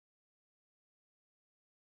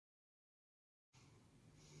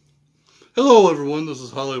Hello everyone, this is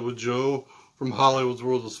Hollywood Joe from Hollywood's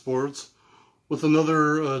World of Sports with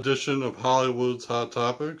another edition of Hollywood's Hot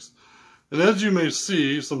Topics. And as you may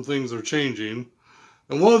see, some things are changing.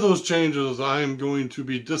 And one of those changes, I am going to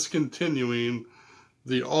be discontinuing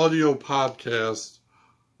the audio podcast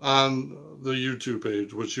on the YouTube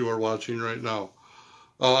page, which you are watching right now.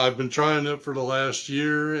 I've been trying it for the last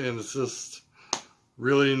year, and it's just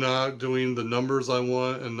really not doing the numbers I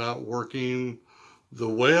want and not working the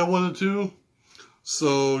way I wanted to.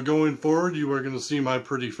 So going forward, you are going to see my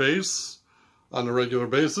pretty face on a regular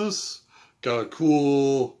basis. Got a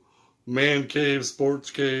cool man cave, sports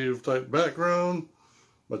cave type background.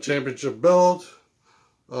 My championship belt.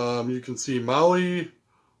 You can see Maui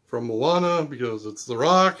from Moana because it's The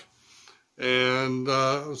Rock. And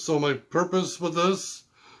so my purpose with this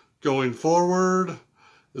going forward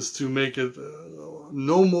is to make it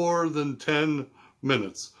no more than 10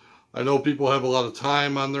 minutes. I know people have a lot of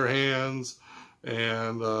time on their hands,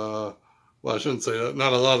 and, well, I shouldn't say that,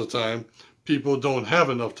 not a lot of time. People don't have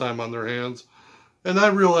enough time on their hands, and I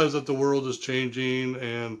realize that the world is changing,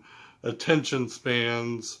 and attention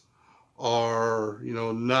spans are,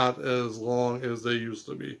 not as long as they used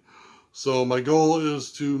to be. So my goal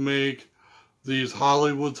is to make these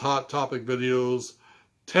Hollywood's Hot Topic videos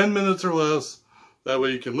 10 minutes or less. That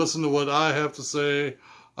way you can listen to what I have to say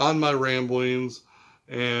on my ramblings,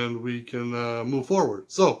 and we can move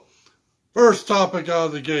forward. So, first topic out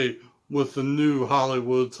of the gate with the new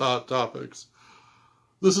Hollywood's Hot Topics.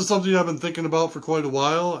 This is something I've been thinking about for quite a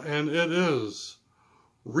while, and it is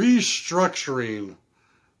restructuring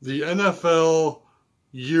the NFL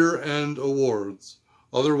year-end awards,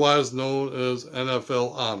 otherwise known as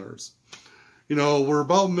NFL honors. We're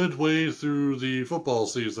about midway through the football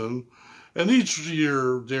season, and each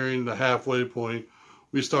year during the halfway point,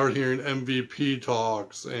 we start hearing MVP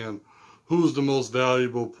talks and who's the most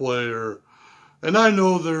valuable player. And I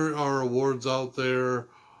know there are awards out there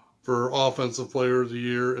for Offensive Player of the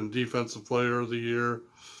Year and Defensive Player of the Year.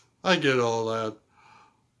 I get all that.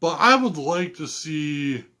 But I would like to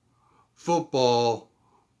see football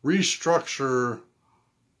restructure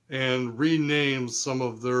and rename some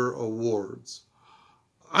of their awards.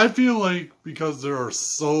 I feel like because there are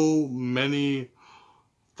so many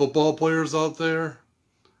football players out there,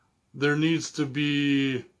 there needs to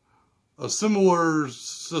be a similar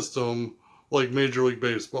system like Major League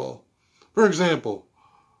Baseball. For example,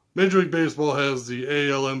 Major League Baseball has the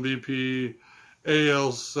AL MVP,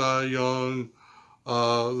 AL Cy Young,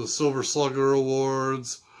 the Silver Slugger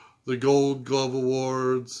Awards, the Gold Glove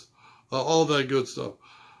Awards, all that good stuff.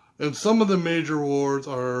 And some of the major awards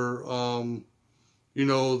are,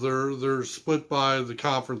 they're split by the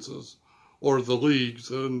conferences or the leagues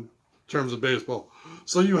in terms of baseball.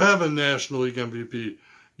 So you have a National League MVP.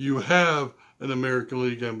 You have an American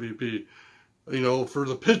League MVP, for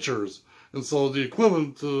the pitchers. And so the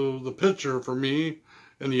equivalent to the pitcher for me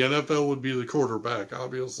in the NFL would be the quarterback,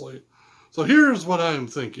 obviously. So here's what I am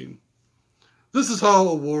thinking. This is how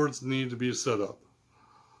awards need to be set up.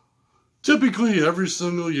 Typically, every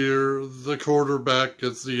single year, the quarterback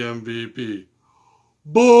gets the MVP.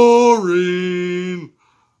 Boring!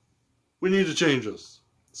 We need to change this.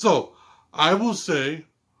 So, I will say,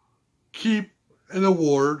 keep an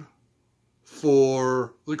award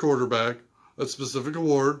for the quarterback, a specific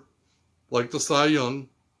award, like the Cy Young.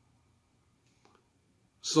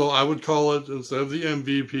 So I would call it, instead of the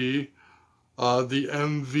MVP,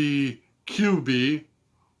 the MVQB,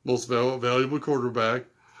 most valuable quarterback.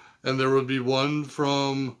 And there would be one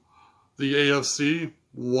from the AFC,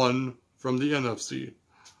 one from the NFC.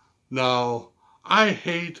 Now, I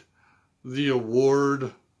hate the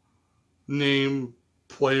award name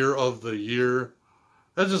Player of the Year.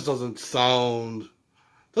 That just doesn't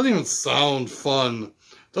even sound fun.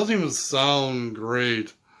 Doesn't even sound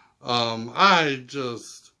great. I don't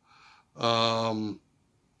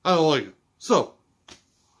like it. So,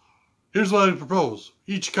 here's what I propose.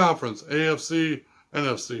 Each conference, AFC,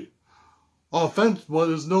 NFC. What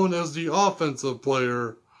is known as the Offensive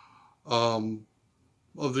Player of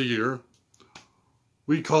the Year.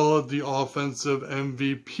 We call it the Offensive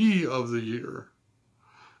MVP of the Year.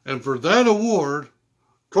 And for that award,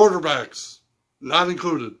 quarterbacks not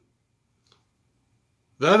included.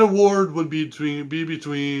 That award would be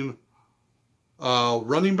between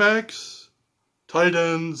running backs, tight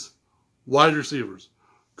ends, wide receivers.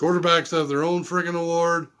 Quarterbacks have their own friggin'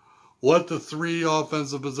 award. Let the three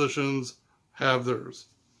offensive positions have theirs.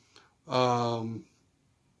 Another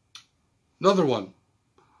one.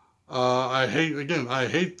 I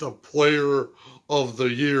hate the Player of the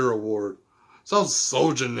Year award. Sounds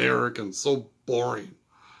so generic and so boring.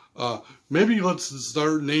 Maybe let's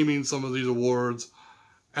start naming some of these awards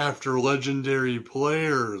after legendary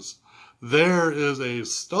players. There is a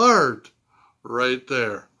start right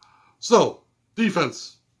there. So,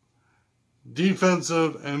 defense.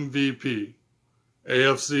 Defensive MVP.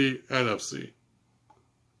 AFC, NFC.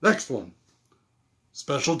 Next one.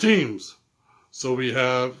 Special teams. So we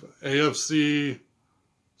have AFC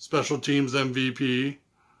Special Teams MVP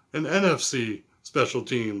and NFC Special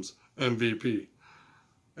Teams MVP.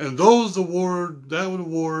 And that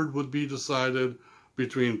award would be decided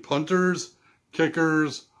between punters,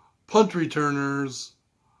 kickers, punt returners,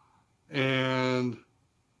 and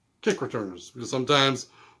kick returners. Because sometimes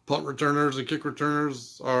punt returners and kick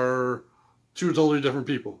returners are two totally different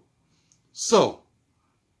people. So,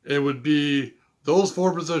 it would be those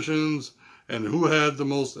four positions and who had the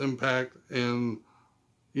most impact in,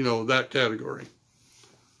 that category.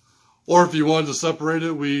 Or if you wanted to separate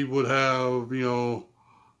it, we would have,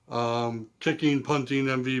 kicking, punting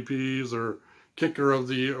MVPs or kicker of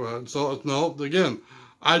the year. So, no, again,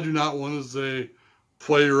 I do not want to say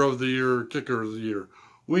player of the year, kicker of the year.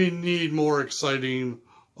 We need more exciting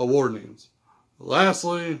award names.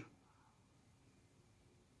 Lastly,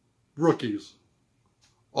 rookies.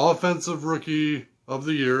 Offensive rookie of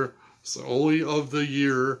the year. It's only of the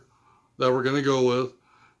year that we're going to go with.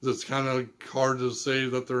 It's kind of hard to say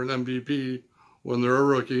that they're an MVP when they're a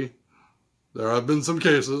rookie. There have been some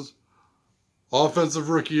cases. Offensive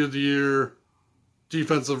rookie of the year,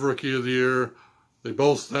 defensive rookie of the year. They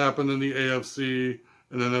both happen in the AFC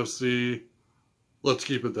and NFC. Let's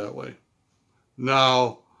keep it that way.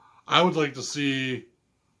 Now, I would like to see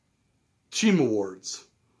team awards.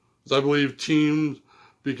 I believe teams,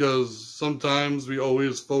 because sometimes we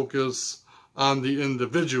always focus on the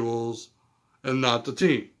individuals and not the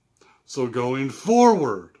team. So going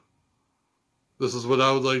forward, this is what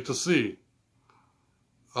I would like to see.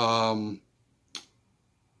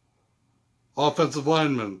 Offensive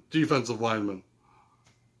lineman, defensive lineman.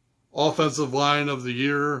 Offensive line of the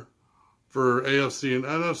year for AFC and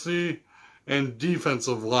NFC, and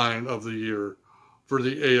defensive line of the year for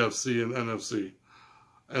the AFC and NFC.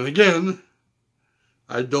 And again,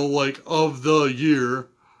 I don't like of the year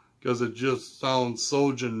because it just sounds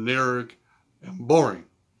so generic and boring.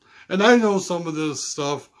 And I know some of this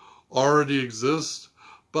stuff already exists,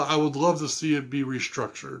 but I would love to see it be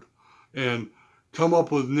restructured and come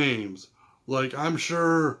up with names. Like, I'm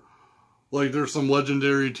sure, like, there's some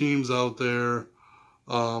legendary teams out there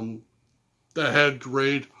that had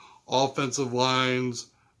great offensive lines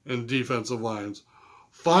and defensive lines.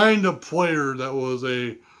 Find a player that was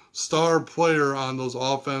a star player on those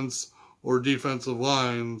offense or defensive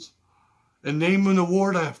lines and name an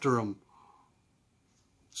award after him.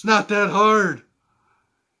 It's not that hard.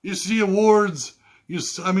 You see awards.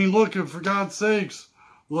 Look, for God's sakes,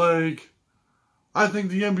 like, I think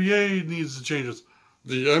the NBA needs to change this.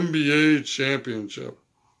 The NBA championship.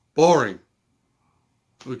 Boring.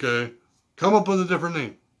 Okay? Come up with a different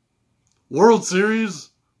name. World Series,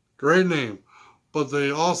 great name. But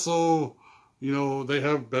they also, they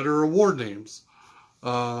have better award names.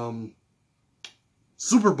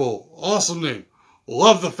 Super Bowl, awesome name.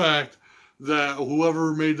 Love the fact that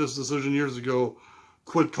whoever made this decision years ago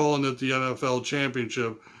quit calling it the NFL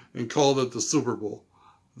championship and called it the Super Bowl.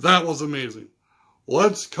 That was amazing.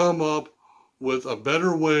 Let's come up with a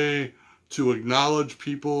better way to acknowledge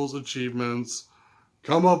people's achievements,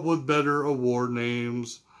 come up with better award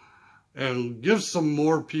names, and give some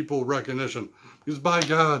more people recognition. Because by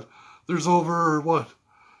God, there's over,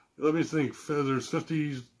 let me think, there's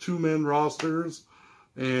 52-man rosters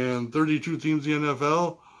and 32 teams in the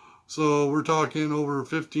NFL. So we're talking over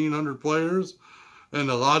 1,500 players, and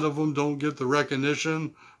a lot of them don't get the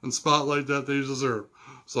recognition and spotlight that they deserve.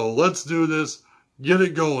 So let's do this. Get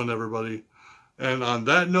it going, everybody. And on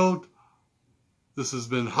that note, this has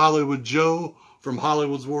been Hollywood Joe from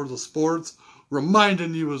Hollywood's World of Sports,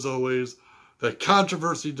 reminding you as always that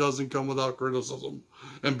controversy doesn't come without criticism.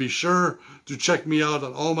 And be sure to check me out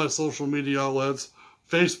on all my social media outlets,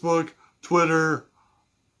 Facebook, Twitter,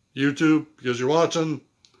 YouTube, because you're watching.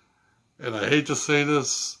 And I hate to say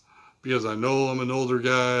this because I know I'm an older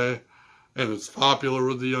guy and it's popular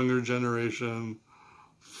with the younger generation.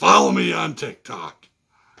 Follow me on TikTok.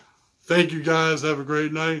 Thank you guys. Have a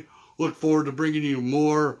great night. Look forward to bringing you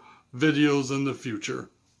more videos in the future.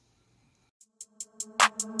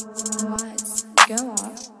 Let's go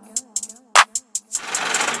off.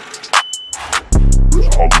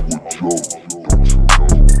 Hollywood Joe, don't you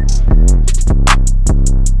know?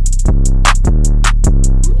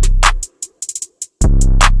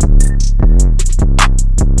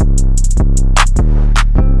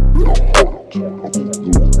 The heart of the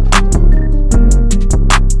world.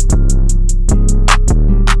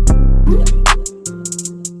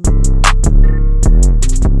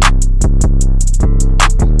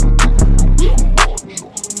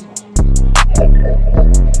 War.